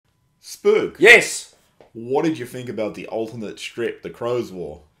Spook, Yes! what did you think about the alternate strip the Crows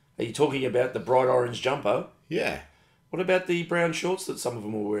wore? Are you talking about the bright orange jumper? Yeah. What about the brown shorts that some of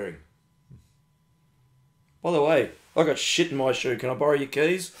them were wearing? By the way, I got shit in my shoe. Can I borrow your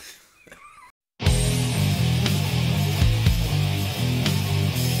keys?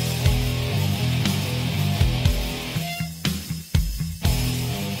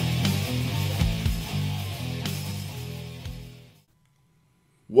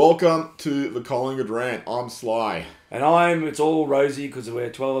 Welcome to the Collingwood Rant. I'm Sly. And it's all rosy because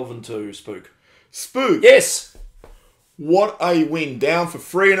we're 12 and 2, Spook. Spook, Yes! what a win. Down for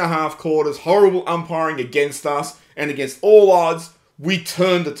 3.5 quarters. Horrible umpiring against us. And against all odds, we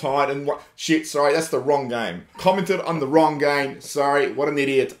turned the tide. And shit, sorry, that's the wrong game. Commented on the wrong game. Sorry, what an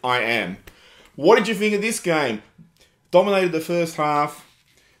idiot I am. What did you think of this game? Dominated the first half.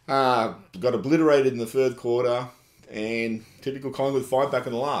 Got obliterated in the third quarter. And typical Collingwood fight back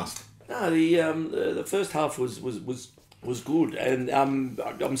in the last. No, the first half was good, and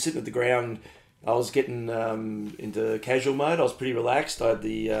I'm sitting at the ground. I was getting into casual mode. I was pretty relaxed. I had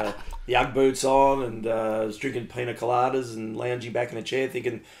the Ugg boots on, and I was drinking pina coladas and lounging back in a chair,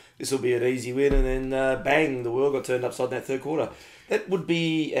 thinking this will be an easy win. And then bang, the world got turned upside in that third quarter. That would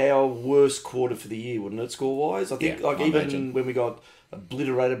be our worst quarter for the year, wouldn't it, score-wise? I think, even when we got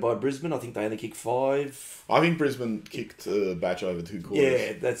obliterated by Brisbane, I think they only kicked 5. I think Brisbane kicked a batch over 2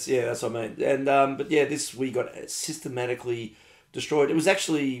 quarters. Yeah, that's what I mean. And but yeah, this we got systematically destroyed. It was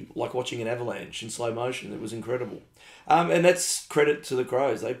actually like watching an avalanche in slow motion. It was incredible. And that's credit to the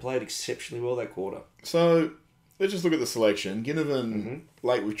Crows. They played exceptionally well that quarter. So let's just look at the selection. Ginnivan,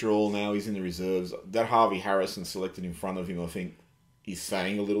 late withdrawal now, he's in the reserves. That Harvey Harrison selected in front of him, I think, is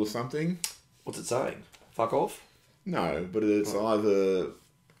saying a little something. What's it saying? Fuck off? No, but it's either,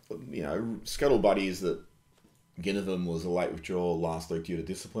 scuttlebutt is that Ginnivan was a late withdrawal last week due to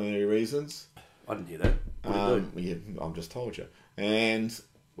disciplinary reasons. I didn't hear that. What did he do? Yeah, I've just told you. And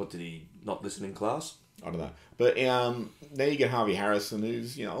what, did he not listen in class? I don't know. But now you get Harvey Harrison,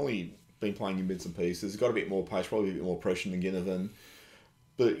 who's only been playing in bits and pieces. Got a bit more pace, probably a bit more pressure than Ginnivan.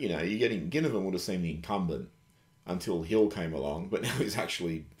 But, you're getting... Ginnivan would have seemed the incumbent until Hill came along, but now he's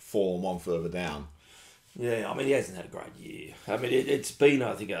actually fallen one further down. Yeah, I mean, he hasn't had a great year. I mean, it's been,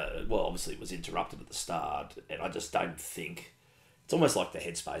 I think, obviously it was interrupted at the start, and I just don't think... It's almost like the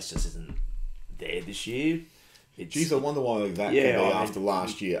headspace just isn't there this year. Jeez, I wonder why that could be after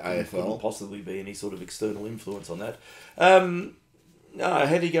last year, AFL. Couldn't possibly be any sort of external influence on that. No, how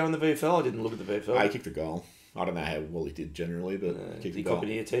did he go in the VFL? I didn't look at the VFL. He kicked a goal. I don't know how well he did generally, but kicked did a he goal. cop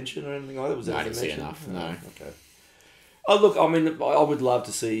any attention or anything like that? Was No, that I didn't see enough, no. Okay. Oh, look, I mean, I would love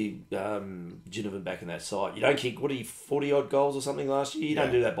to see Ginnivan back in that side. You don't kick, 40-odd goals or something last year? You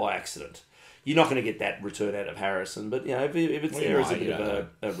don't do that by accident. You're not going to get that return out of Harrison, but, if it's there as a bit of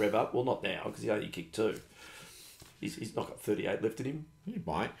a rev up, well, not now, because he only kicked 2. He's not got 38 left in him. He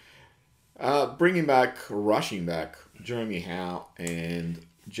might. Rushing back, Jeremy Howe and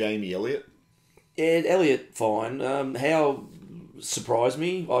Jamie Elliott. Yeah, Elliott, fine. Howe surprised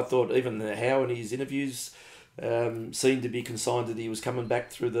me. I thought even Howe in his interviews seemed to be consigned that he was coming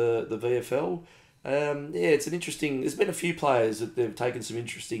back through the VFL. It's an interesting... There's been a few players that they've taken some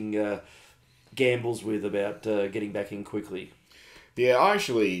interesting gambles with about getting back in quickly. Yeah, I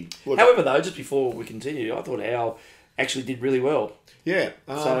actually... However, though, just before we continue, I thought Howe actually did really well. Yeah.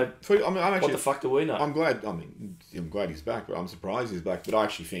 I'm actually, what the fuck do we know? I'm glad he's back, but I'm surprised he's back. But I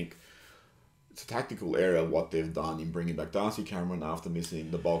actually think it's a tactical error what they've done in bringing back Darcy Cameron after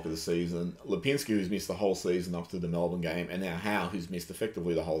missing the bulk of the season. Lipinski, who's missed the whole season up to the Melbourne game, and now Howe, who's missed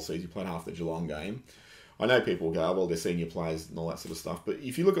effectively the whole season. He played half the Geelong game. I know people go, well, they're senior players and all that sort of stuff. But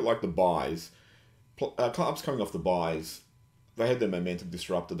if you look at the buys, clubs coming off the buys, they had their momentum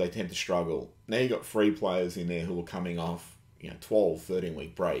disrupted. They tend to struggle. Now you've got 3 players in there who are coming off 12,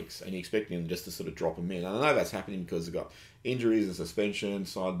 13-week breaks, and you're expecting them just to sort of drop them in. And I know that's happening because they've got injuries and suspension,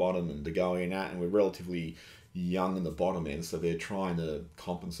 side bottom and DeGoey and that, and we're relatively young in the bottom end, so they're trying to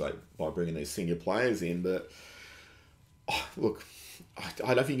compensate by bringing these senior players in. But, look,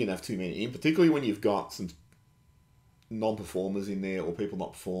 I don't think you can have too many in, particularly when you've got some non-performers in there or people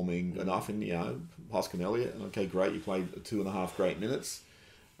not performing enough. And, Hoskin Elliott, okay, great, you played 2.5 great minutes.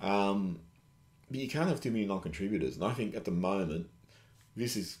 But you can't have too many non-contributors. And I think at the moment,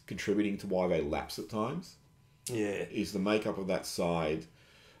 this is contributing to why they lapse at times. Yeah. Is the makeup of that side.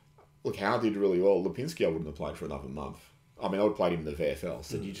 Look, Howe did really well. Lipinski, I wouldn't have played for another month. I mean, I would have played him in the VFL.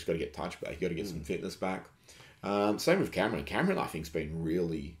 So you just got to get touch back. You got to get some fitness back. Same with Cameron. Cameron, I think, has been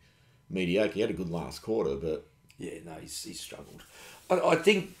really mediocre. He had a good last quarter, but... Yeah, no, he's struggled. I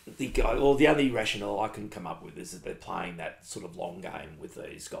think the only rationale I can come up with is that they're playing that sort of long game with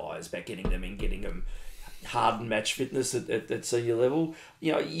these guys about getting them in, getting them hardened match fitness at senior level.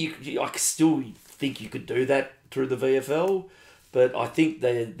 I still think you could do that through the VFL, but I think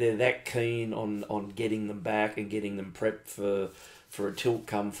they're that keen on getting them back and getting them prepped for a tilt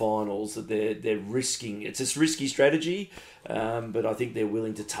come finals that they're risking. It's a risky strategy, but I think they're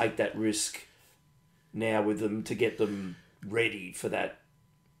willing to take that risk now with them to get them ready for that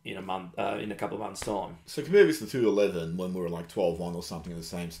in a couple of months' time. So compare this to 2-11 when we were like 12-1 or something at the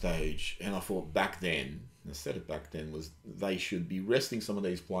same stage, and I thought back then, I said it back then, was they should be resting some of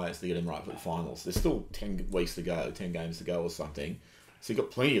these players to get them right for the finals. There's still 10 weeks to go, 10 games to go or something, so you've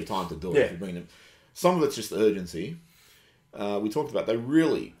got plenty of time to do it if you bring them. Some of it's just urgency. We talked about they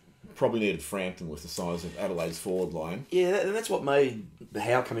really probably needed Frampton with the size of Adelaide's forward line. Yeah, and that's what made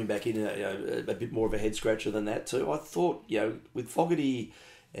Howe coming back in a bit more of a head scratcher than that too. I thought, with Fogarty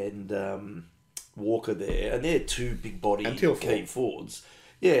and Walker there, and they're two big body key forwards.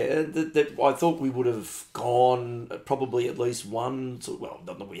 Yeah, that I thought we would have gone probably at least one. Well,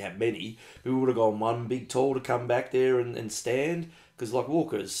 not that we have many, but we would have gone one big tall to come back there and stand, because like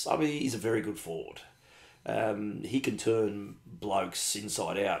Walker's, he's a very good forward. He can turn blokes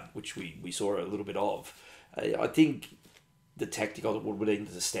inside out, which we saw a little bit of. I think the tactic of it would have been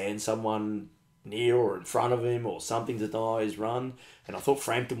to stand someone near or in front of him or something to deny his run. And I thought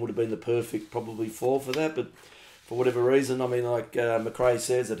Frampton would have been the perfect probably for that, but for whatever reason, like McRae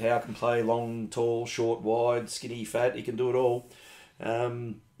says, that Howe can play long, tall, short, wide, skinny, fat. He can do it all.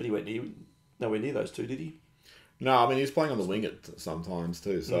 But he went nowhere near those two, did he? No, he was playing on the wing sometimes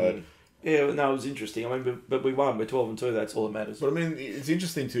too, so... Yeah, no, it was interesting. But we won. We're 12-2. That's all that matters. But it's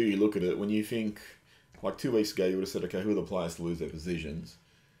interesting too. You look at it when you think, like 2 weeks ago, you would have said, okay, who are the players to lose their positions?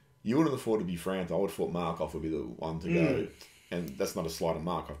 You wouldn't have thought it'd be Frampton. I would have thought Markov would be the one to go, and that's not a slight on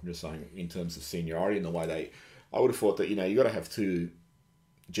Markov. I'm just saying in terms of seniority and the way I would have thought that you got to have two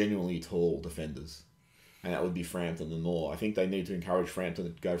genuinely tall defenders, and that would be Frampton and Moore. I think they need to encourage Frampton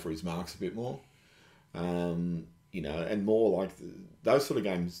to go for his marks a bit more. And more like those sort of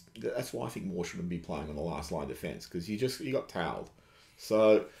games. That's why I think Moore shouldn't be playing on the last line defence, because you got towelled.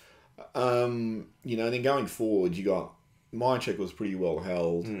 So, and then going forward, you got Myercheck was pretty well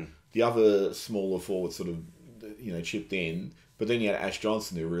held. The other smaller forwards sort of, chipped in. But then you had Ash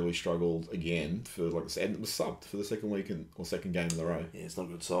Johnson who really struggled again and was subbed for the second game in a row. Yeah, it's not a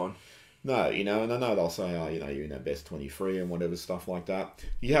good sign. No, and I know they'll say, you're in that best 23 and whatever, stuff like that.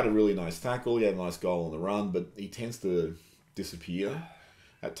 He had a really nice tackle, he had a nice goal on the run, but he tends to disappear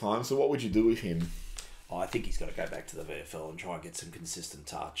at times. So what would you do with him? I think he's got to go back to the VFL and try and get some consistent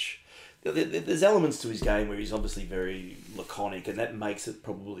touch. There's elements to his game where he's obviously very laconic, and that makes it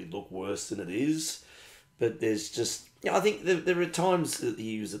probably look worse than it is. But there's just... I think there are times that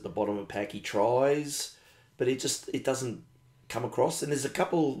he was at the bottom of the pack, he tries, but it doesn't come across. And there's a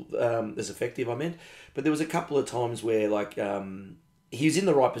couple... as effective, but there was a couple of times where, he was in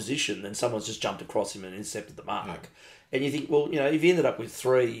the right position and someone's just jumped across him and intercepted the mark. Yeah. And you think, well, if he ended up with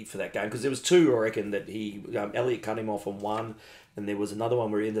 3 for that game, because there was 2, I reckon, that Elliott cut him off on one, and there was another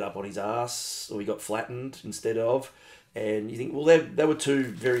one where he ended up on his ass, or he got flattened instead of. And you think, well, they were 2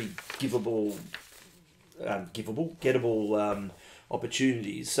 very gettable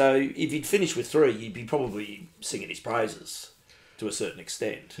opportunities. So if he'd finished with 3, you'd be probably singing his praises to a certain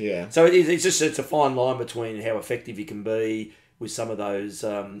extent. Yeah. So it's a fine line between how effective he can be with some of those,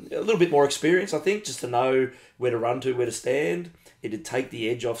 a little bit more experience, I think, just to know where to run to, where to stand. It'd take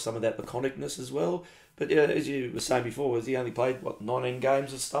the edge off some of that laconicness as well. But as you were saying before, he only played, 19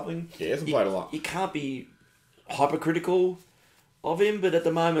 games or something? Yeah, he hasn't played a lot. You can't be hypercritical of him, but at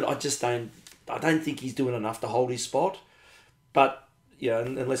the moment, I don't think he's doing enough to hold his spot. But,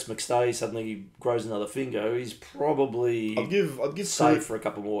 unless McStay suddenly grows another finger, he's probably I'd give safe for a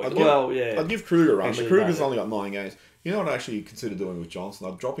couple more. I'd give Kruger a run. Kruger's only got 9 games. You know what I actually consider doing with Johnson?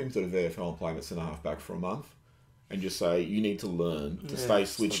 I'd drop him to the VFL and play him at centre-half back for a month and just say, you need to learn to stay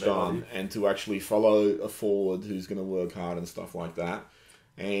switched on and to actually follow a forward who's going to work hard and stuff like that.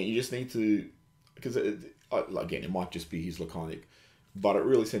 And you just need to... Because, again, it might just be his laconic, but it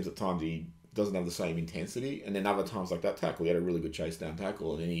really seems at times he doesn't have the same intensity. And then other times, like that tackle, he had a really good chase-down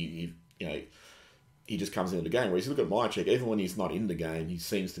tackle, and then he just comes into the game. Whereas you look at Myercheck, even when he's not in the game, he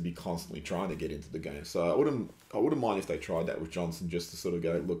seems to be constantly trying to get into the game. So I wouldn't mind if they tried that with Johnson, just to sort of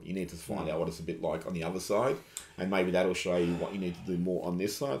go, look, you need to find out what it's a bit like on the other side, and maybe that'll show you what you need to do more on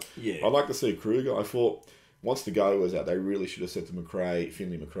this side. Yeah. I'd like to see Kruger. I thought once the go was out, they really should have said to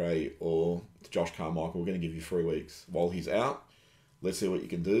Finley McRae or to Josh Carmichael, we're going to give you 3 weeks while he's out. let's see what you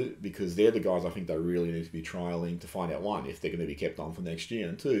can do, because they're the guys I think they really need to be trialling to find out, one, if they're going to be kept on for next year,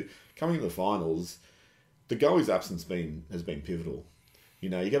 and two, coming to the finals, the goalie's absence has been pivotal. You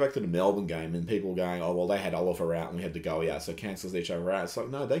know, you go back to the Melbourne game and people going, oh, well, they had Oliver out and we had the goalie out, so it cancels each other out. It's like,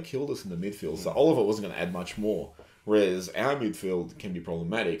 no, they killed us in the midfield, so Oliver wasn't going to add much more. Whereas our midfield can be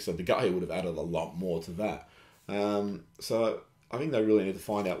problematic, so the goalie would have added a lot more to that. So I think they really need to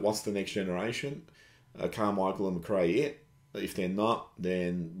find out what's the next generation. Carmichael and McRae it. If they're not,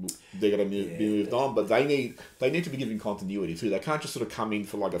 then they're going to be moved on. But they need to be given continuity too. They can't just sort of come in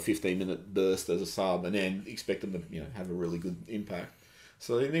for like a 15-minute burst as a sub and then expect them to have a really good impact.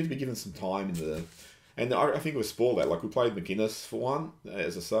 So they need to be given some time in the. And I think it was spoiled that. Like we played McInnes for one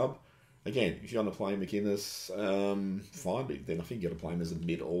as a sub. Again, if you're going to play McInnes, fine, but then I think you got to play him as a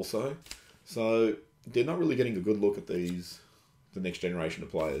mid also. So they're not really getting a good look at the next generation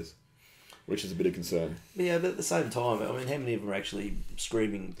of players, which is a bit of concern. Yeah, but at the same time, I mean, how many of them are actually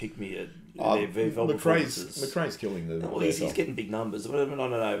screaming "pick me" at their VFL performances? McRae's killing the. Well, he's getting big numbers. I don't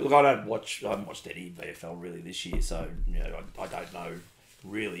know. Look, I haven't watched any VFL really this year, so I don't know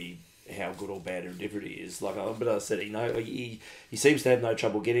really how good or bad or indifferent he is. Like, but I said, he seems to have no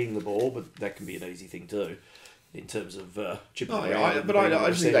trouble getting the ball, but that can be an easy thing too, in terms of chipping around. I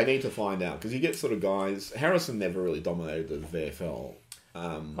just think they need to find out, because you get sort of guys. Harrison never really dominated the VFL.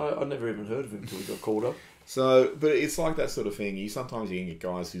 I never even heard of him until he got called up. So, but it's like that sort of thing. Sometimes you can get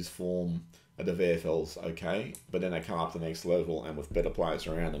guys whose form at the VFL's okay, but then they come up to the next level, and with better players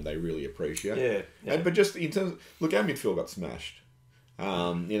around them, they really appreciate. Yeah. But just in terms, look, our midfield got smashed.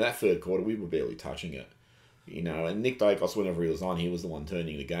 In that third quarter, we were barely touching it. And Nick Dacos, whenever he was on, he was the one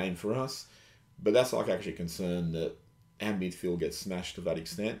turning the game for us. But that's like actually a concern that our midfield gets smashed to that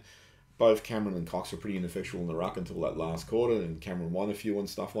extent. Both Cameron and Cox were pretty ineffectual in the ruck until that last quarter, and Cameron won a few and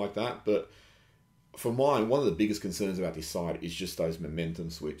stuff like that. But for mine, one of the biggest concerns about this side is just those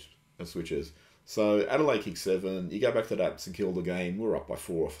momentum switches. So Adelaide kicked 7. You go back to that St Kilda game, we were up by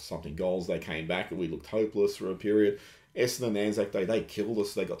 4 or something goals. They came back and we looked hopeless for a period. Essendon Anzac Day, they killed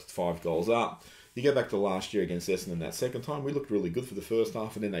us. They got to 5 goals up. You go back to last year against Essendon that second time, we looked really good for the first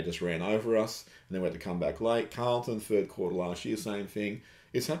half, and then they just ran over us, and then we had to come back late. Carlton, third quarter last year, same thing.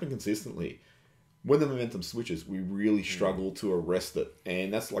 It's happened consistently. When the momentum switches, we really struggle to arrest it,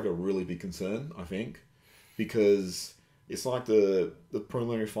 and that's like a really big concern, I think, because it's like the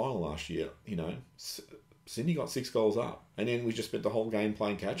preliminary final last year. Sydney got 6 goals up, and then we just spent the whole game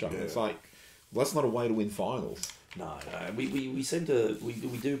playing catch up. Yeah. It's like, well, that's not a way to win finals. No. We seem to we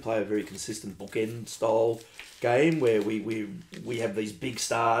do play a very consistent bookend style game where we have these big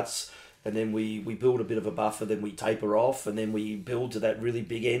starts, and then we build a bit of a buffer, then we taper off, and then we build to that really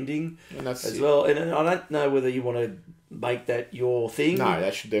big ending well. And I don't know whether you want to make that your thing. No,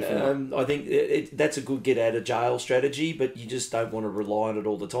 that should definitely. I think that's a good get out of jail strategy, but you just don't want to rely on it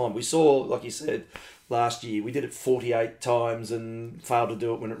all the time. We saw, like you said, last year we did it 48 times and failed to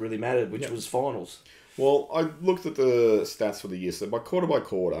do it when it really mattered, which was finals. Well, I looked at the stats for the year. So by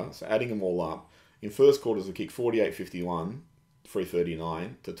quarter, so adding them all up, in first quarters we kicked 48-51,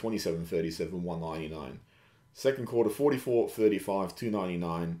 339 to 27-37, 199. Second quarter, 44-35,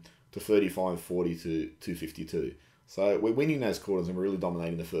 299 to 35-40 to 252. So we're winning those quarters and we're really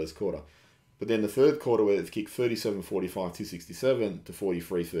dominating the first quarter. But then the third quarter, we've kicked 37-45, 267 to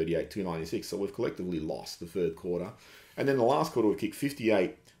 43-38, 296. So we've collectively lost the third quarter. And then the last quarter, we've kicked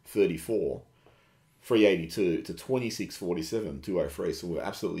 58-34. 382 to 26-47, 203. So we're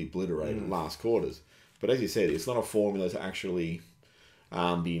absolutely obliterated last quarters. But as you said, it's not a formula to actually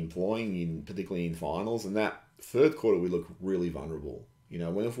be employing, particularly in finals. And that third quarter, we look really vulnerable.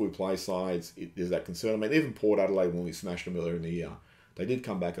 Whenever we play sides, there's that concern. I mean, even Port Adelaide, when we smashed them earlier in the year, they did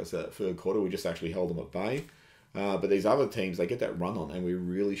come back us that third quarter. We just actually held them at bay. But these other teams, they get that run on, and we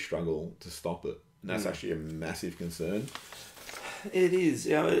really struggle to stop it. And that's actually a massive concern. It is.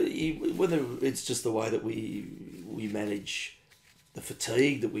 Whether it's just the way that we manage the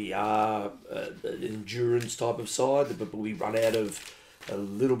fatigue, that we are an endurance type of side, but we run out of a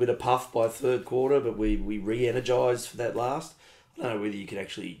little bit of puff by third quarter, but we re-energise for that last. I don't know whether you can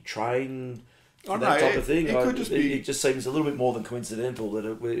actually train for that type of thing. It just seems a little bit more than coincidental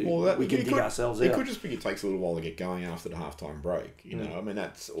that we can dig ourselves out. It could just be it takes a little while to get going after the halftime break. I mean,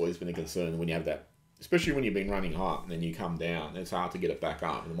 that's always been a concern when you have that. Especially when you've been running hot and then you come down, it's hard to get it back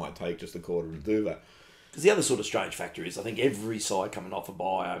up, and it might take just a quarter to do that. Because the other sort of strange factor is I think every side coming off a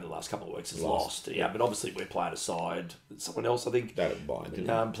bye over the last couple of weeks has lost. Yeah, but obviously we're playing a side. Someone else, I think, coming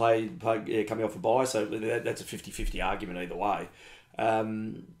off a bye, so that's a 50-50 argument either way.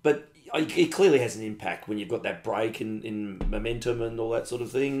 But it clearly has an impact when you've got that break in momentum and all that sort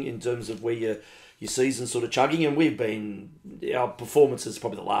of thing in terms of where your season's sort of chugging. And our performances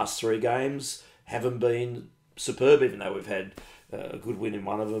probably the last 3 games haven't been superb, even though we've had a good win in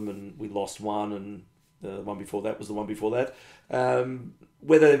one of them and we lost one, and the one before that was the one before that.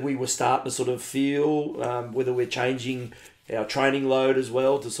 Whether we were starting to sort of feel, whether we're changing our training load as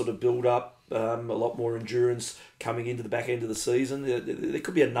well to sort of build up a lot more endurance coming into the back end of the season. There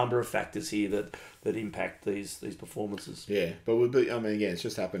could be a number of factors here that impact these performances. Yeah, but again, it's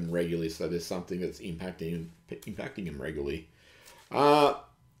just happened regularly, so there's something that's impacting him regularly.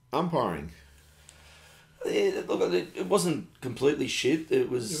 Umpiring. Yeah, look, it wasn't completely shit.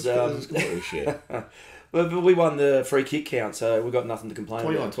 It was completely shit. But we won the free kick count, so we've got nothing to complain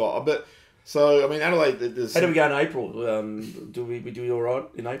 21-12. about. But so, I mean, Adelaide. There's How do we go in April? Do we do all right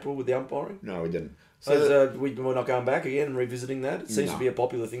in April with the umpiring? No, we didn't. So we're not going back again and revisiting that. It seems to be a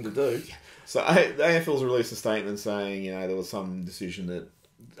popular thing to do. So the AFL's released a statement saying, there was some decision that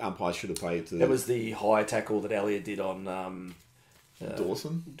umpires should have paid to. That was the high tackle that Elliot did on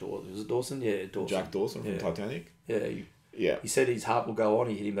Dawson. Was it Dawson? Yeah, Dawson. Jack Dawson from Titanic. Yeah. He said his heart will go on.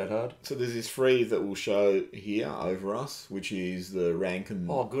 He hit him that hard. So there's this free that will show here over us, which is the Rankin.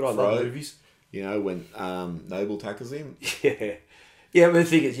 Oh, good! I love movies. When Noble tackles him. Yeah. Yeah, but the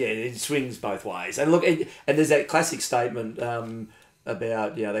thing is, it swings both ways. And look, and there's that classic statement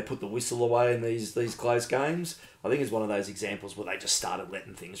about, they put the whistle away in these close games. I think it's one of those examples where they just started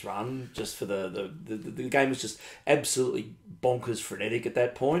letting things run just for the game was just absolutely bonkers frenetic at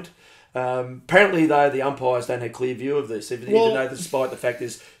that point. Apparently, though, the umpires don't have clear view of this, even though despite the fact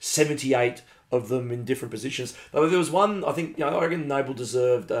there's 78 of them in different positions. But there was one, I think, I reckon Noble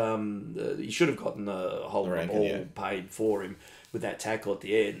deserved, he should have gotten the whole ball paid for him with that tackle at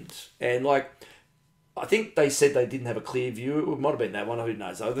the end. And, I think they said they didn't have a clear view. It might have been that one. Who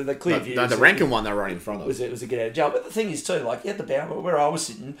knows? The clear view. No, the Rankin one they were right in front of. Was a get out of jail. But the thing is too, you had the boundary where I was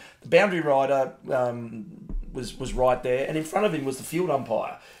sitting. The boundary rider was right there, and in front of him was the field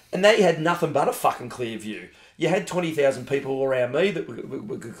umpire, and they had nothing but a fucking clear view. You had 20,000 people all around me that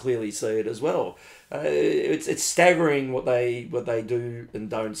could clearly see it as well. It's staggering what they do and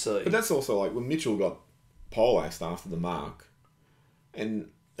don't see. But that's also when Mitchell got poleaxed after the mark, and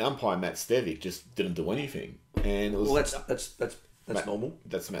umpire Matt Stevic just didn't do anything, and it was that's normal.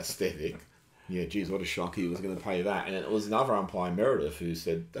 That's Matt Stevic. Yeah, geez, what a shock he was going to pay that, and it was another umpire Meredith who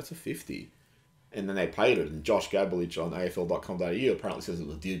said that's a 50, and then they paid it. And Josh Gabelich on AFL.com.au apparently says it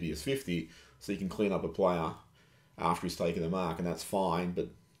was a dubious 50, so you can clean up a player after he's taken the mark, and that's fine. But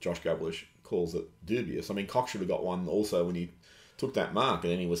Josh Gabelich calls it dubious. I mean, Cox should have got one also when he took that mark,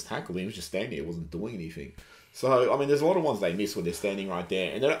 and then he was tackled. He was just standing there, wasn't doing anything. So, I mean, there's a lot of ones they miss when they're standing right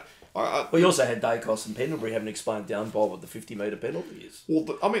there. And we also had Dacos and Pendlebury having explained down by what the 50-metre penalty is. Well,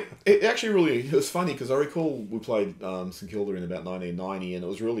 it actually it was funny because I recall we played St Kilda in about 1990 and it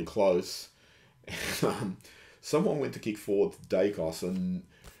was really close. Someone went to kick forward to Dacos and,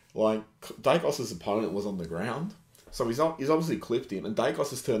 Dacos' opponent was on the ground. So he's obviously clipped him, and Dacos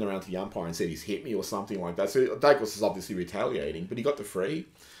has turned around to the umpire and said he's hit me or something like that. So Dacos is obviously retaliating, but he got the free.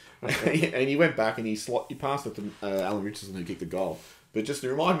 Okay. And he went back and he passed it to Alan Richardson who kicked the goal. But just to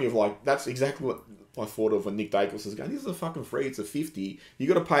remind me of that's exactly what I thought of when Nick Dacos was going, this is a fucking free, it's a 50. You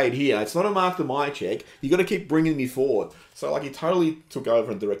got to pay it here. It's not a mark to my check. You got to keep bringing me forward. So he totally took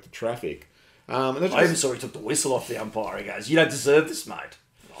over and directed traffic. I even saw he took the whistle off the umpire. He goes, you don't deserve this, mate.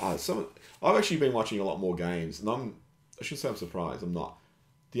 I've actually been watching a lot more games, and I should say I'm surprised. I'm not.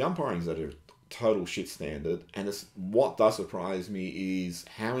 The umpiring's at a total shit standard, and what does surprise me is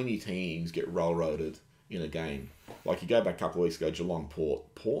how many teams get railroaded in a game. You go back a couple of weeks ago, Geelong Port,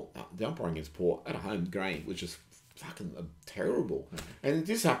 the umpiring against Port at a home game was just fucking terrible. And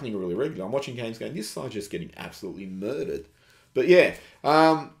this is happening really regularly. I'm watching games going, this side's just getting absolutely murdered. But yeah.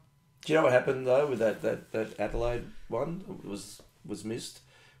 Do you know what happened though with that Adelaide one? It was missed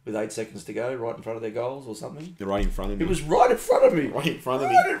with 8 seconds to go, right in front of their goals or something. They're right in front of me. It was right in front of me. Right in front of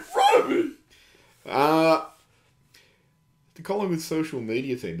me. Right in front of me. The Collingwood social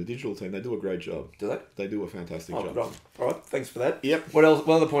media team, the digital team, they do a great job. Do they? They do a fantastic job. Right. All right, thanks for that. Yep. What else?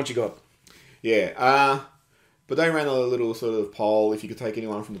 What other points you got? Yeah. But they ran a little sort of poll. If you could take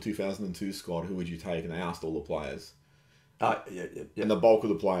anyone from the 2002 squad, who would you take? And they asked all the players. Yeah. And the bulk of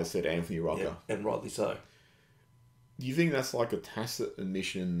the players said Anthony Rocker. Yeah, and rightly so. Do you think that's a tacit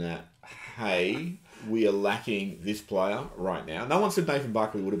admission that, hey, we are lacking this player right now? No one said Nathan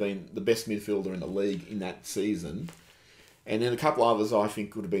Buckley would have been the best midfielder in the league in that season. And then a couple others I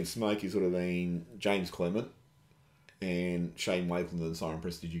think would have been smokies would have been James Clement and Shane Wakeland and Siren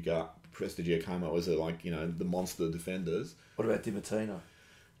Prestigiacomo as the monster defenders. What about Di Martino?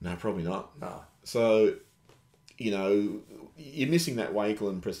 No, probably not. No. So, you know, you're missing that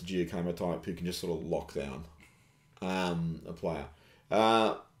Wakeland, Prestigiacomo type who can just sort of lock down a player.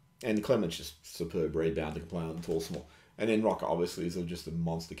 And Clement's just superb rebounder, can play on the tall small. And then Rocker obviously is just a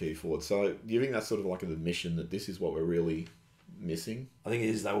monster key forward. So do you think that's sort of like an admission that this is what we're really missing? I think it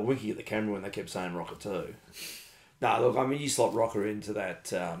is. They were winking at the camera when they kept saying Rocker too. No, look, I mean, you slot Rocker into that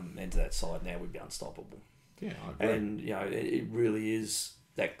side now, we'd be unstoppable. Yeah, I agree. And, you know, it really is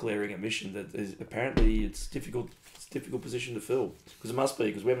that glaring omission that is, apparently it's difficult position to fill. Because it must be,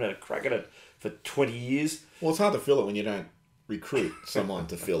 because we haven't had a crack at it for 20 years. Well, it's hard to fill it when you don't recruit someone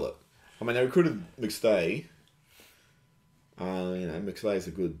to fill it. I mean, they recruited McStay. McStay's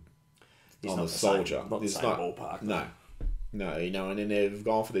a good soldier. Not the same ballpark. No, and then they've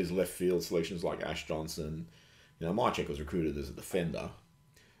gone for these left field selections like Ash Johnson. Mychek was recruited as a defender.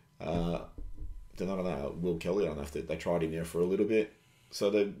 I don't know, Will Kelly, I don't know if they tried him there for a little bit. So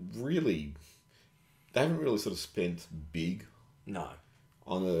they haven't really sort of spent big. No.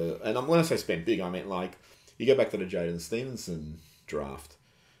 And when I say spent big, I meant like, you go back to the Jaden Stevenson draft.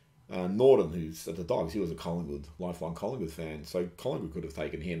 Norton, who's at the Dogs, he was a lifelong Collingwood fan. So Collingwood could have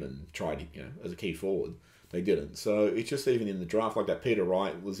taken him and tried him, as a key forward. They didn't. So it's just even in the draft, like that Peter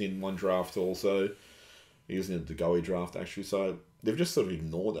Wright was in one draft also. He was in the Goey draft, actually. So they've just sort of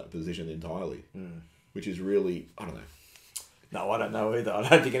ignored that position entirely, which is really, I don't know. No, I don't know either. I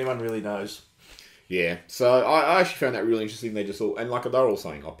don't think anyone really knows. Yeah, so I actually found that really interesting. They just all, and like they're all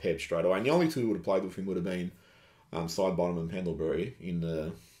saying, Pep straight away. And the only two who would have played with him would have been Sidebottom and Pendlebury in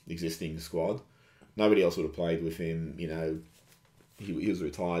the existing squad. Nobody else would have played with him. He was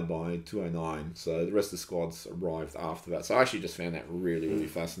retired by 209, so the rest of the squads arrived after that. So I actually just found that really, really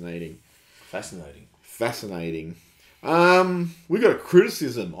fascinating. Fascinating. We got a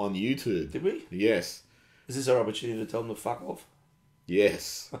criticism on YouTube. Did we? Yes. Is this our opportunity to tell them to fuck off?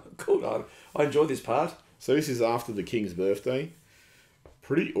 Yes. Cool. I enjoyed this part. So this is after the King's birthday.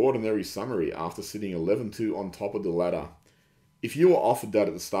 Pretty ordinary summary after sitting 11-2 on top of the ladder. If you were offered that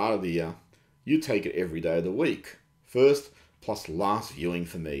at the start of the year, you'd take it every day of the week. First plus last viewing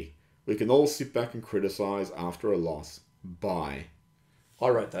for me. We can all sit back and criticise after a loss. Bye. I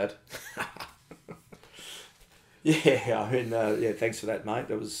wrote that. Yeah, I mean, thanks for that, mate.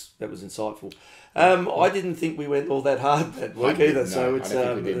 That was insightful. I didn't think we went all that hard that week either, so it's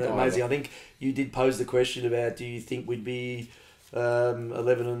amazing. I think you did pose the question about, do you think we'd be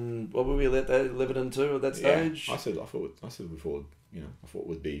 11 and what were we at that 11 and 2 at that stage? I said before, I thought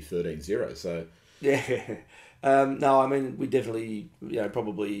we'd be 13-0. So yeah. No, I mean, we definitely,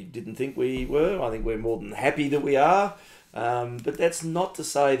 probably didn't think we were. I think we're more than happy that we are. But that's not to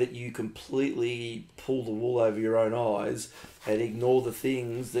say that you completely pull the wool over your own eyes and ignore the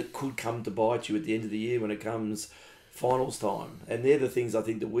things that could come to bite you at the end of the year when it comes finals time. And they're the things I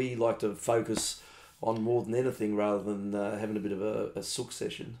think that we like to focus on more than anything, rather than having a bit of a sook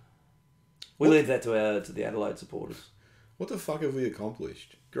session. We leave that to the Adelaide supporters. What the fuck have we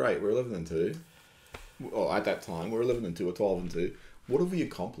accomplished? Great, we're 11 and 2. Well, at that time, we're 11 and 2 or 12 and 2. What have we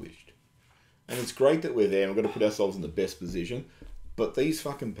accomplished? And it's great that we're there and we've got to put ourselves in the best position. But these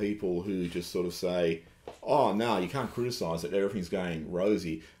fucking people who just sort of say, oh, no, you can't criticise it, everything's going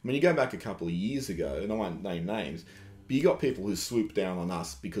rosy. I mean, you go back a couple of years ago, and I won't name names, but you got people who swooped down on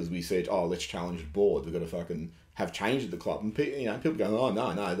us because we said, oh, let's challenge the board. We've got to fucking have change at the club. And people go, oh,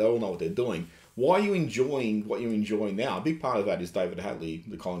 no, they all know what they're doing. Why are you enjoying what you're enjoying now? A big part of that is David Hatley,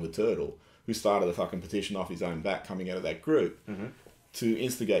 the Collingwood Turtle, who started the fucking petition off his own back coming out of that group to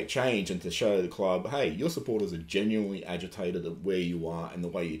instigate change and to show the club, hey, your supporters are genuinely agitated at where you are and the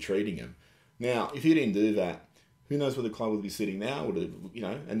way you're treating them. Now, if you didn't do that, who knows where the club would be sitting now?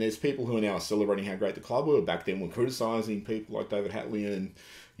 And there's people who are now celebrating how great the club were. Back then, we're criticising people like David Hatley and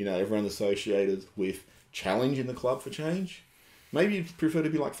everyone associated with challenging the club for change. Maybe you'd prefer to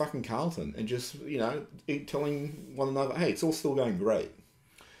be like fucking Carlton and just, telling one another, hey, it's all still going great.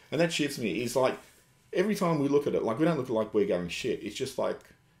 And that shits me. It's like, every time we look at it, like, we don't look like we're going shit. It's just like,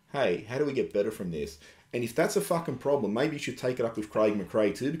 hey, how do we get better from this? And if that's a fucking problem, maybe you should take it up with Craig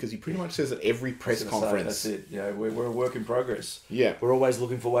McRae too, because he pretty much says at every press conference. That's it. We're a work in progress. Yeah. We're always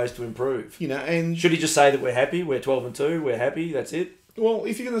looking for ways to improve. And should he just say that we're happy, we're 12 and 2, we're happy, that's it? Well,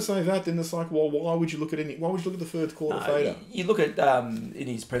 if you're going to say that, then it's like, well, why would you look at the third quarter fader? You look at in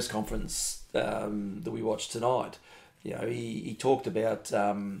his press conference that we watched tonight. He talked about.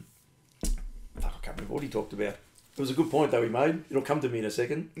 I can't remember what he talked about. It was a good point though he made. It'll come to me in a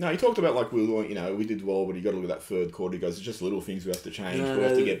second. No, he talked about like we did well, but you got to look at that third quarter. He goes, it's just little things we have to change. We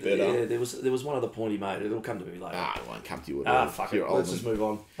have to get better. Yeah, there was one other point he made. It'll come to me later. It won't come to you at all. Fuck it. Let's just move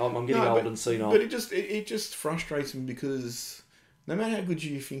on. I'm getting old and senile. But it just frustrates me because no matter how good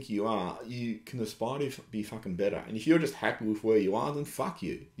you think you are, you can aspire to be fucking better. And if you're just happy with where you are, then fuck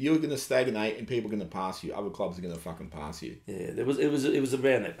you. You're going to stagnate and people are going to pass you. Other clubs are going to fucking pass you. Yeah, it was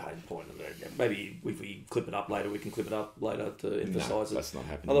around that pain point. Maybe if we clip it up later, we can clip it up later to emphasise it. That's not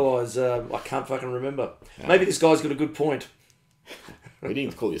happening. Otherwise, I can't fucking remember. No. Maybe this guy's got a good point. He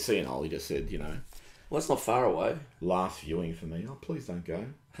didn't call you senile. He just said, Well, that's not far away. Last viewing for me. Oh, please don't go.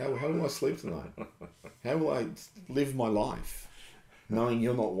 How will I sleep tonight? How will I live my life knowing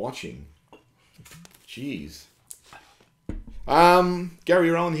you're not watching? Jeez. Gary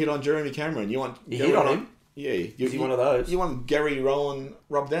Rowan hit on Jeremy Cameron. You hit on him? Yeah. Is he one of those? You want Gary Rowan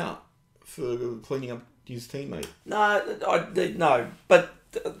rubbed out for cleaning up his teammate? No. But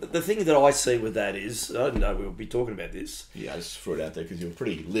the thing that I see with that is, I didn't know we'll be talking about this. Yeah, I just threw it out there because you were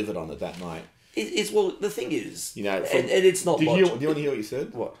pretty livid on it that night. Well, the thing is, and it's not. Do you want to hear what you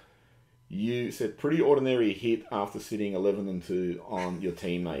said? What? You said pretty ordinary hit after sitting 11-2 on your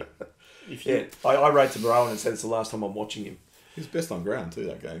teammate. I rate to Rowan and said it's the last time I'm watching him. He was best on ground too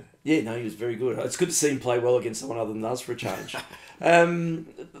that game. Yeah, no, he was very good. It's good to see him play well against someone other than us for a change.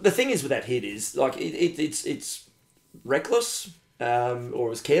 The thing is with that hit is like it's reckless or it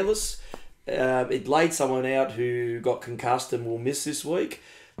was careless. It laid someone out who got concussed and will miss this week.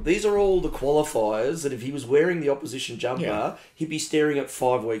 These are all the qualifiers that if he was wearing the opposition jumper, he'd be staring at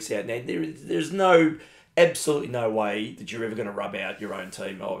 5 weeks out. Now, there's absolutely no way that you're ever going to rub out your own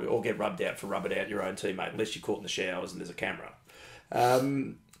team or get rubbed out for rubbing out your own teammate unless you're caught in the showers and there's a camera.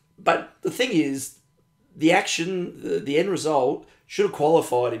 But the thing is, the action, the end result, should have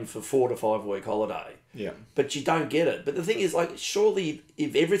qualified him for 4 to 5 week holiday. Yeah. But you don't get it. But the thing is, like, surely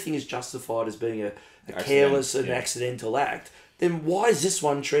if everything is justified as being a careless and accidental act, then why is this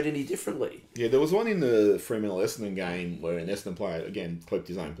one treated any differently? Yeah, there was one in the Fremantle-Essendon game where an Essendon player, again, clipped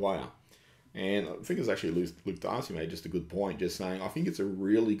his own player. And I think it was actually Luke Darcy made just a good point, just saying, I think it's a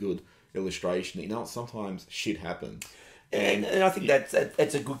really good illustration that, sometimes shit happens. And I think that's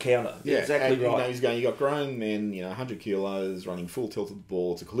a good counter. Yeah, exactly right. He's going, you got grown men, 100 kilos, running full tilted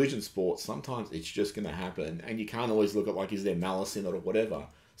ball. It's a collision sport. Sometimes it's just going to happen. And you can't always look at, like, is there malice in it or whatever.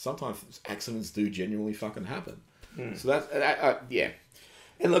 Sometimes accidents do genuinely fucking happen. So that's, yeah.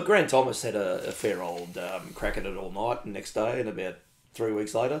 And look, Grant Thomas had a fair old crack at it all night and next day and about 3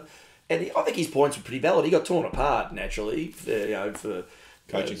 weeks later. And I think his points were pretty valid. He got torn apart, naturally, for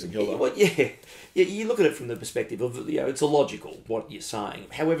coaching St Kilda. Well, yeah, you look at it from the perspective of, it's illogical what you're saying.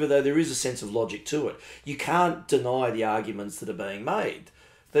 However, though, there is a sense of logic to it. You can't deny the arguments that are being made.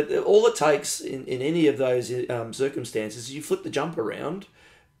 That all it takes in any of those circumstances is you flip the jump around,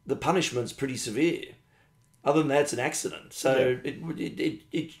 the punishment's pretty severe. Other than that, it's an accident. So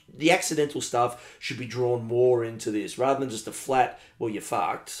the accidental stuff should be drawn more into this rather than just a flat, well, you're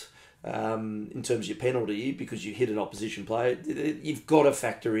fucked in terms of your penalty because you hit an opposition player. You've got to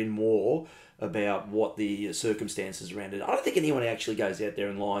factor in more about what the circumstances around it. I don't think anyone actually goes out there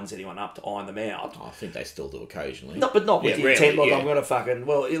and lines anyone up to iron them out. I think they still do occasionally. No, but not with the intent, I'm going to fucking...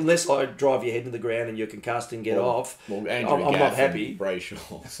 Well, unless I drive your head into the ground and you're concussed and get off, I'm not happy.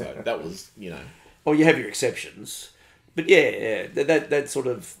 Brayshaw, so that was, Well, you have your exceptions. But that sort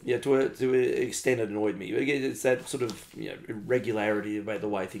of, to an extent it annoyed me. It's that sort of irregularity about the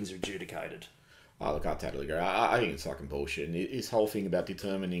way things are adjudicated. Oh, look, I totally agree. I think it's fucking bullshit. And this whole thing about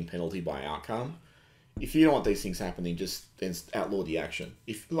determining penalty by outcome, if you don't want these things happening, then outlaw the action.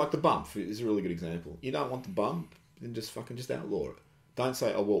 Like the bump is a really good example. You don't want the bump, then just outlaw it. Don't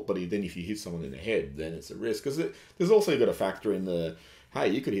say, oh, well, but then if you hit someone in the head, then it's a risk. Because there's also got to factor in the... Hey,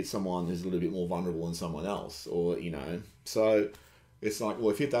 you could hit someone who's a little bit more vulnerable than someone else. Or, so it's like, well,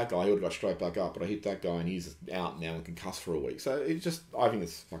 if I hit that guy, he would have got straight back up. But I hit that guy and he's out now and concussed for a week. So I think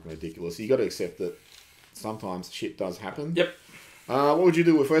it's fucking ridiculous. You got to accept that sometimes shit does happen. Yep. What would you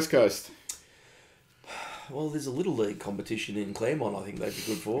do with West Coast? Well, there's a little league competition in Claremont I think they'd be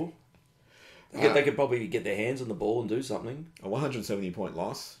good for. They could probably get their hands on the ball and do something. A 170-point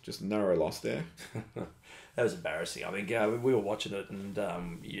loss. Just a narrow loss there. That was embarrassing. I think we were watching it and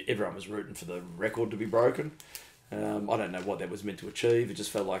everyone was rooting for the record to be broken. I don't know what that was meant to achieve. It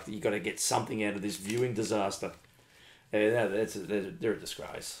just felt like you got to get something out of this viewing disaster. They're a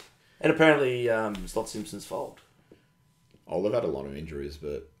disgrace. And apparently it's not Simpson's fault. Oh, they've had a lot of injuries,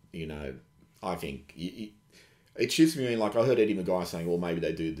 but, I think... It shoots me in, like, I heard Eddie Maguire saying, well, maybe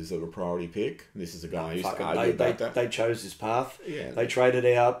they do deserve a priority pick. This is a guy who used to argue about that. They chose this path. Yeah. They traded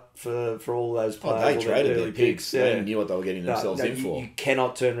out for all those players. They traded their picks. Yeah. They knew what they were getting themselves in for. You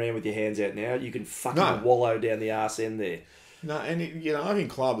cannot turn around with your hands out now. You can fucking wallow down the arse end there. No, and, I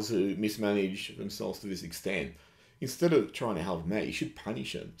think clubs who mismanage themselves to this extent, instead of trying to help them out, you should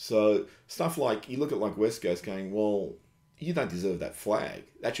punish them. So, stuff like, you look at, like, West Coast going, well... you don't deserve that flag.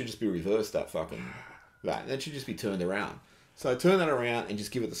 That should just be reversed, that should just be turned around. So turn that around and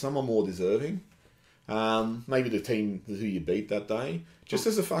just give it to someone more deserving. Maybe the team who you beat that day. Just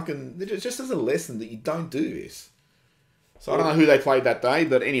as a lesson that you don't do this. So I don't know who they played that day,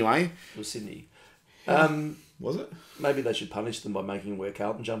 but anyway. It was Sydney. Was it? Maybe they should punish them by making them wear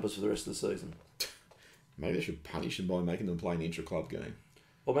Carlton jumpers for the rest of the season. Maybe they should punish them by making them play an intra-club game.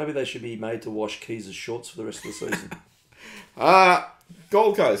 Or maybe they should be made to wash Keys' shorts for the rest of the season.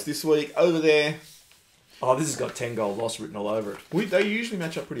 Gold Coast this week, over there. Oh, this has got 10-goal loss written all over it. They usually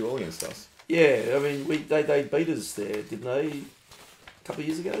match up pretty well against us. Yeah, I mean, they beat us there, didn't they? A couple of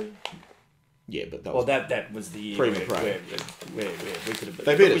years ago? Yeah, but that was... Well, that was the year where we could have beaten.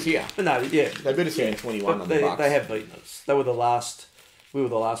 They beat us here. No, yeah. They beat us here in 21 on the Bucks. They have beaten us. We were the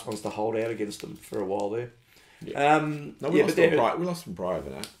last ones to hold out against them for a while there. Yeah. We lost them prior to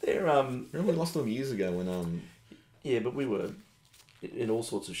that. Remember we lost them years ago when... Yeah, but we were in all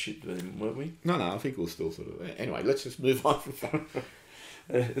sorts of shit with them, weren't we? No, I think we're still sort of... Anyway, let's just move on from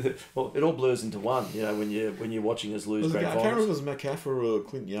that. Well, it all blurs into one, when you're watching us lose great finals. I can't remember if it was McCaffrey or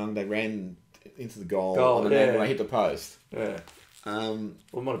Clint Young. They ran into the goal and then they hit the post. Yeah. Well,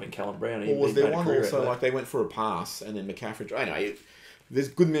 it might have been Callum Brown. Or was there one also, like they went for a pass and then McCaffrey... Anyway, there's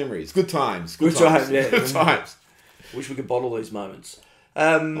good memories, good times. Good times. Good times. Wish we could bottle these moments.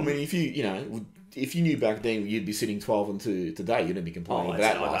 I mean, if you knew back then you'd be sitting 12-2 today, you'd be complaining about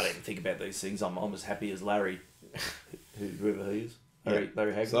that. I don't even think about these things. I'm as happy as Larry, whoever he is.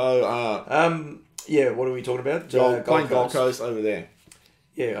 Larry Hagman. So, what are we talking about? Playing Gold Coast over there.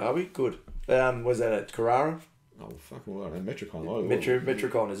 Yeah, are we? Good. Was that at Carrara? Oh, fucking well, Metricon.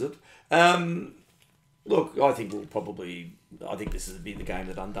 Metricon, is it? Look, I think this is be the game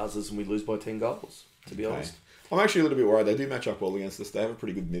that undoes us and we lose by 10 goals, to be honest. I'm actually a little bit worried. They do match up well against us. They have a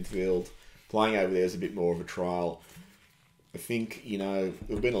pretty good midfield. Playing over there is a bit more of a trial. I think, we've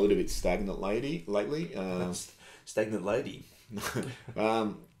been a little bit stagnant lately. Stagnant lady. Been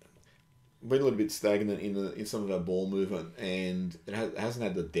a little bit stagnant in some of our ball movement, and it hasn't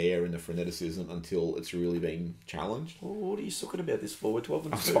had the dare and the freneticism until it's really been challenged. Well, what are you talking about this for? We're 12-2.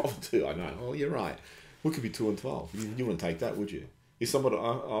 12-2, I know. Well, you're right. We could be 2-12. You wouldn't take that, would you? If someone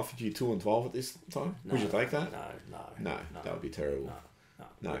offered you 2-12 at this time, would you take that? No, that would be terrible.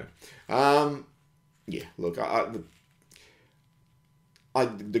 No. Yeah. Look,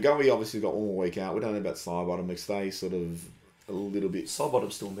 the Gully obviously got one more week out. We don't know about Sidebottom. McStay sort of a little bit.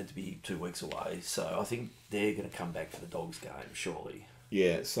 Sidebottom's still meant to be 2 weeks away, so I think they're going to come back for the Dogs game, surely.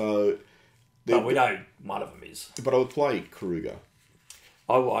 Yeah. So. But we know one of them is. But I would play Kruger.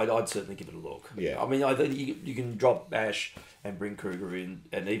 I'd certainly give it a look. Yeah. I mean, I think you can drop Ash and bring Kruger in,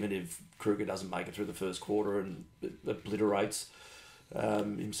 and even if Kruger doesn't make it through the first quarter and obliterates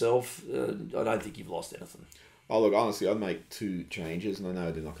himself, I don't think you've lost anything. Oh, look, honestly, I'd make 2 changes, and I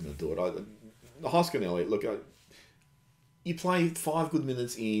know they're not going to do it. Hoskin and Elliott, look, you play 5 good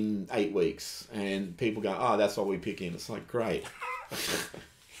minutes in 8 weeks, and people go, that's what we pick in. It's like, great.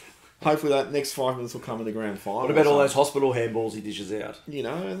 Hopefully that next 5 minutes will come in the grand final. What about all those hospital handballs he dishes out?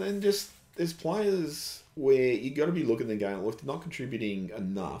 And then just, there's players where you got to be looking and going, look, they're not contributing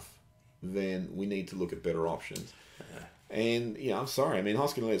enough, then we need to look at better options. Yeah. And, I'm sorry. I mean,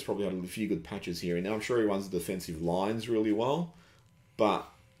 Hoskin Elliott's probably had a few good patches here and now. I'm sure he runs the defensive lines really well, but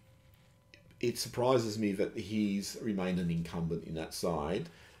it surprises me that he's remained an incumbent in that side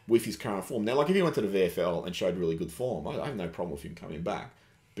with his current form. Now, like if he went to the VFL and showed really good form, I have no problem with him coming back.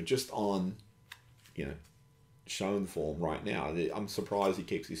 But just on, shown form right now, I'm surprised he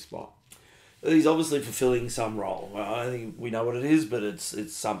keeps his spot. He's obviously fulfilling some role. I think we know what it is, but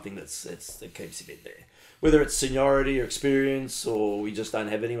it's something that keeps him in there. Whether it's seniority or experience, or we just don't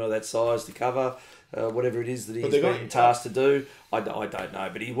have anyone of that size to cover, whatever it is that he's been tasked to do, I don't know.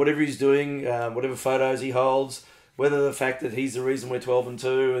 But whatever he's doing, whatever photos he holds, whether the fact that he's the reason we're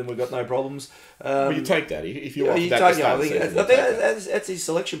 12-2 and we've got no problems. But you take that if you want that. I think that's his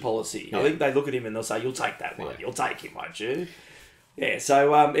selection policy. Yeah. I think they look at him and they'll say, "You'll take that one. Yeah. You'll take him, won't you?" Yeah.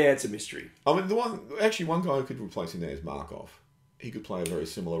 So it's a mystery. I mean, one guy who could replace him there is Markov. He could play a very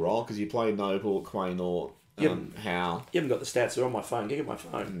similar role because he played Noble, Quaynor, Howe. You haven't got the stats. They're on my phone. Get my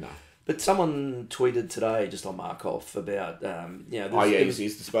phone. No. But someone tweeted today just on Markov about his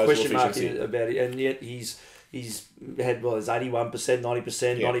disposal efficiency about it, and yet he's had his 81%, 90%,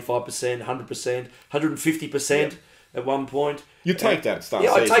 95%, 100%, 150% at one point. You take that at the start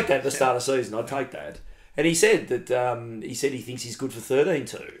of season. Yeah, I'd take that at the start of season. I'd take that. And he said that he thinks he's good for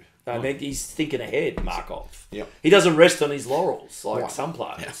 13-2. He's thinking ahead, Markov. Yep. He doesn't rest on his laurels like some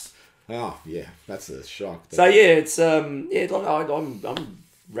players. Oh, yeah. That's a shock. So, it's... I'm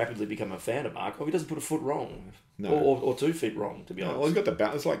rapidly becoming a fan of Markov. He doesn't put a foot wrong. No. or 2 feet wrong, to be honest. Well, he's got the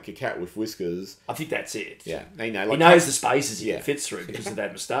balance. It's like a cat with whiskers. I think that's it. Yeah. He knows the spaces he fits through because of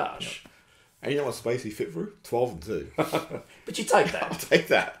that moustache. And you know what space he fit through? 12 and 2. But you take that. I'll take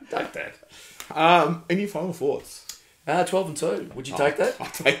that. Take that. Any final thoughts? 12 and 2. Would you take that?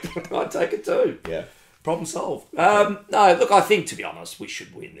 I'll take that. I'd take it too. Yeah. Problem solved. No, look, I think, to be honest, we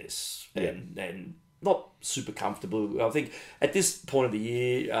should win this. And not super comfortable. I think at this point of the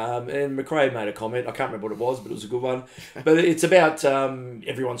year, and McRae made a comment, I can't remember what it was, but it was a good one. But it's about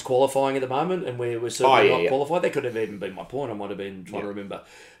everyone's qualifying at the moment, and we're certainly not qualified. That could have even been my point. I might have been trying to remember.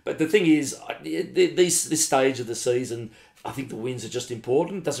 But the thing is, this stage of the season, I think the wins are just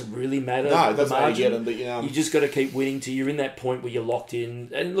important. It doesn't really matter. No, it doesn't matter you get them, but you just got to keep winning till you're in that point where you're locked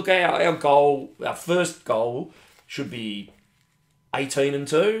in. And look, our first goal should be 18 and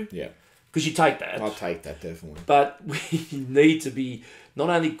 2. Yeah. Because you take that. I'll take that, definitely. But we need to be not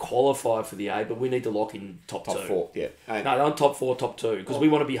only qualified for the A, but we need to lock in top 2. Top 4, yeah. No, not top 4, top 2, because we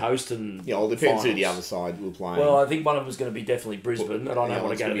want to be hosting. Yeah, well, it depends who the other side will play. Well, I think one of them is going to be definitely Brisbane, and I don't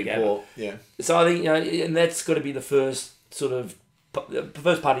want to go to the Gabba. Yeah. So I think, and that's got to be the first sort of the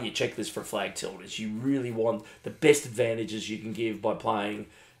first part of your checklist for a flag tilt is you really want the best advantages you can give by playing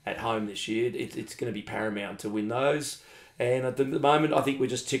at home this year. It's going to be paramount to win those. And at the moment, I think we're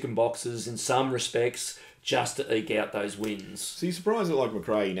just ticking boxes in some respects just to eke out those wins. So you're surprised that like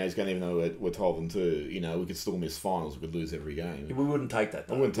McRae, he's going to even though we're 12 and 2, we could still miss finals, we could lose every game. We wouldn't take that,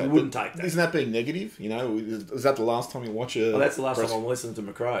 though. We wouldn't take that. Isn't that being negative? Is that the last time you watch a... Well, that's the last time I'm listening to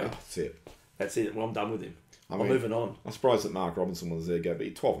McRae. Oh, that's it. That's it. Well, I'm done with him. I'm moving on. I'm surprised that Mark Robinson was there. Go,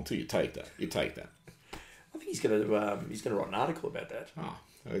 but 12 and 2, you take that. I think he's going to write an article about that. Oh,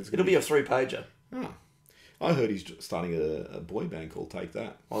 it'll be a 3-pager. Oh. I heard he's starting a boy band called Take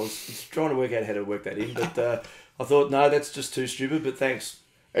That. I was trying to work out how to work that in, but I thought, no, that's just too stupid, but thanks.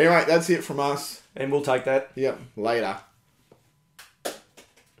 Anyway, that's it from us. And we'll take that. Yep, later.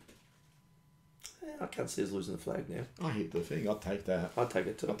 I can't see us losing the flag now. I hit the thing. I'll take that. I'll take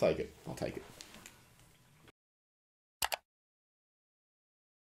it too. I'll take it.